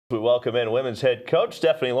We welcome in women's head coach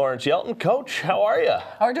Stephanie Lawrence Yelton. Coach, how are you?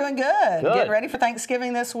 We're doing good. Getting ready for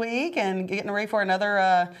Thanksgiving this week and getting ready for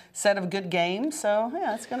another set of good games. So,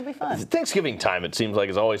 yeah, it's going to be fun. Thanksgiving time, it seems like,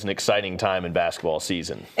 is always an exciting time in basketball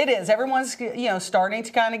season. It is. Everyone's, starting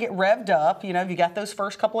to kind of get revved up. You got those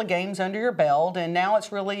first couple of games under your belt, and now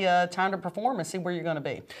it's really time to perform and see where you're going to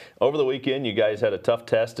be. Over the weekend, you guys had a tough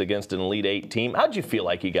test against an Elite Eight team. How'd you feel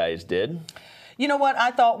like you guys did? You know what? I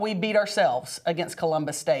thought we beat ourselves against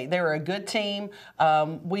Columbus State. They were a good team.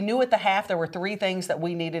 We knew at the half there were three things that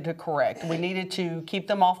we needed to correct. We needed to keep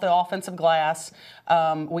them off the offensive glass.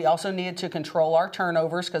 We also needed to control our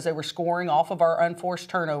turnovers because they were scoring off of our unforced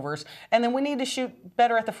turnovers. And then we needed to shoot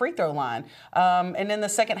better at the free throw line. And in the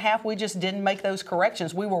second half, we just didn't make those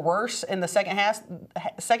corrections. We were worse in the second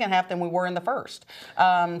half than we were in the first.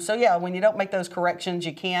 So yeah, when you don't make those corrections,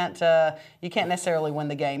 you can't necessarily win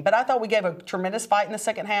the game. But I thought we gave a tremendous fight in the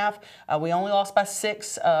second half. We only lost by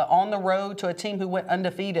 6 on the road to a team who went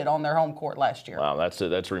undefeated on their home court last year. Wow,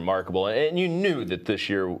 that's remarkable. And you knew that this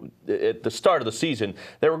year, at the start of the season,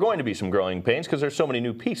 there were going to be some growing pains because there's so many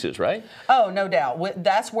new pieces, right? Oh, no doubt.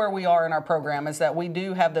 That's where we are in our program, is that we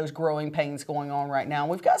do have those growing pains going on right now.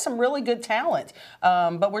 We've got some really good talent,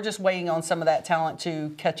 but we're just waiting on some of that talent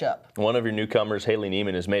to catch up. One of your newcomers, Haley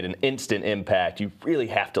Neiman, has made an instant impact. You really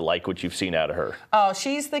have to like what you've seen out of her. Oh,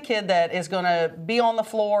 she's the kid that is going to be on the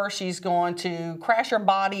floor. She's going to crash her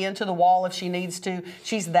body into the wall if she needs to.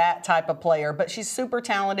 She's that type of player, but she's super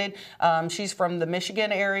talented. She's from the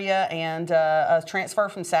Michigan area and a transfer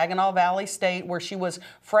from Saginaw Valley State, where she was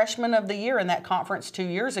freshman of the year in that conference 2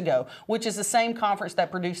 years ago, which is the same conference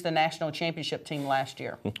that produced the national championship team last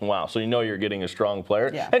year. Wow, so you know you're getting a strong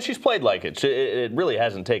player. Yeah. And she's played like it. It really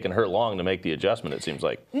hasn't taken her long to make the adjustment, it seems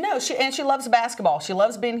like. No, she loves basketball. She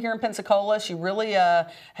loves being here in Pensacola. She really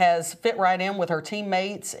has fit right in with her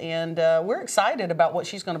teammates, and we're excited about what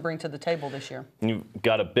she's going to bring to the table this year. You've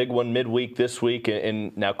got a big one midweek this week,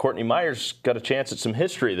 and now Courtney Myers got a chance at some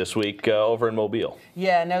history this week over in Mobile.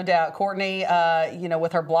 Yeah, no doubt. Courtney,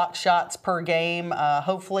 with her blocked shots per game,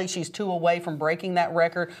 hopefully she's 2 away from breaking that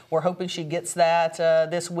record. We're hoping she gets that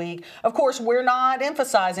this week. Of course, we're not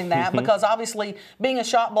emphasizing that because obviously being a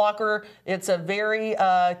shot blocker, it's a very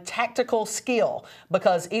tactical skill,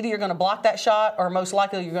 because either you're going to block that shot or most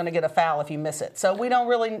likely you're going to get a foul if you miss it. So we don't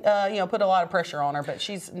really, put a lot of pressure on her, but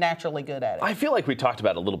she's naturally good at it. I feel like we talked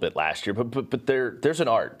about it a little bit last year, but there's an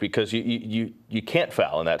art, because you can't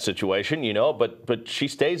foul in that situation, but she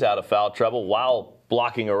stays out of foul trouble while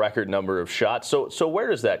blocking a record number of shots. So where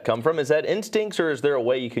does that come from? Is that instincts, or is there a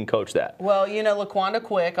way you can coach that? Well, LaQuanda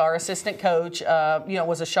Quick, our assistant coach,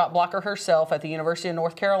 was a shot blocker herself at the University of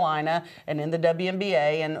North Carolina and in the WNBA.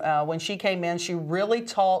 And when she came in, she really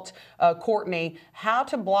taught Courtney how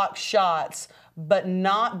to block shots, but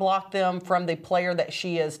not block them from the player that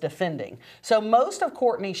she is defending. So most of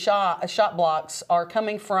Courtney's shot blocks are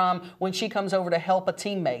coming from when she comes over to help a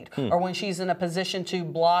teammate or when she's in a position to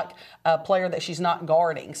block a player that she's not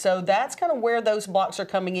guarding. So that's kind of where those blocks are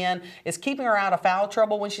coming in, is keeping her out of foul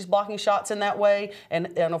trouble when she's blocking shots in that way. And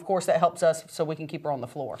of course, that helps us so we can keep her on the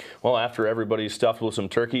floor. Well, after everybody's stuffed with some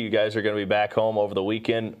turkey, you guys are going to be back home over the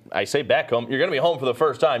weekend. I say back home. You're going to be home for the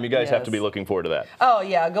first time. You guys have to be looking forward to that. Oh,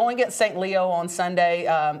 yeah. Going against St. Leo on Sunday.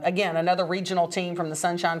 Again, another regional team from the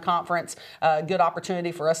Sunshine Conference. Good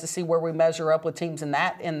opportunity for us to see where we measure up with teams in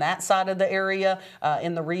that side of the area,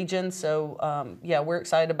 in the region. So, yeah, we're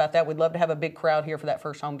excited about that. We'd love to have a big crowd here for that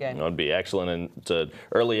first home game. That would be excellent. And it's an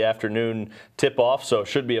early afternoon tip-off, so it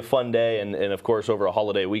should be a fun day. And of course, over a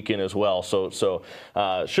holiday weekend as well. So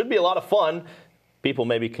should be a lot of fun. People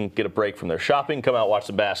maybe can get a break from their shopping, come out, watch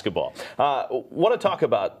some basketball. Want to talk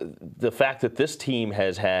about the fact that this team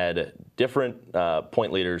has had different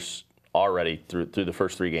point leaders already through the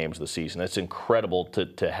first 3 games of the season. It's incredible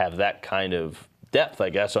to have that kind of depth, I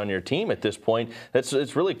guess, on your team at this point.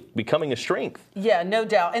 It's really becoming a strength. Yeah, no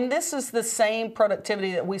doubt. And this is the same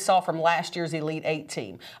productivity that we saw from last year's Elite Eight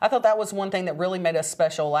team. I thought that was one thing that really made us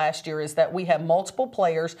special last year, is that we had multiple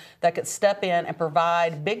players that could step in and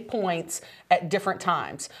provide big points at different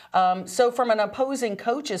times. So from an opposing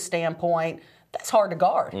coach's standpoint, that's hard to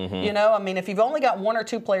guard. If you've only got 1 or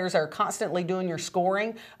 2 players that are constantly doing your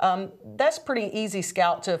scoring, that's pretty easy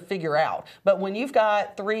scout to figure out. But when you've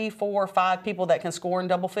got 3, 4, 5 people that can score in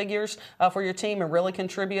double figures for your team and really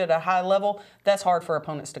contribute at a high level, that's hard for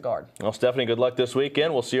opponents to guard. Well, Stephanie, good luck this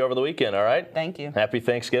weekend. We'll see you over the weekend, all right? Thank you. Happy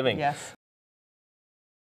Thanksgiving. Yes.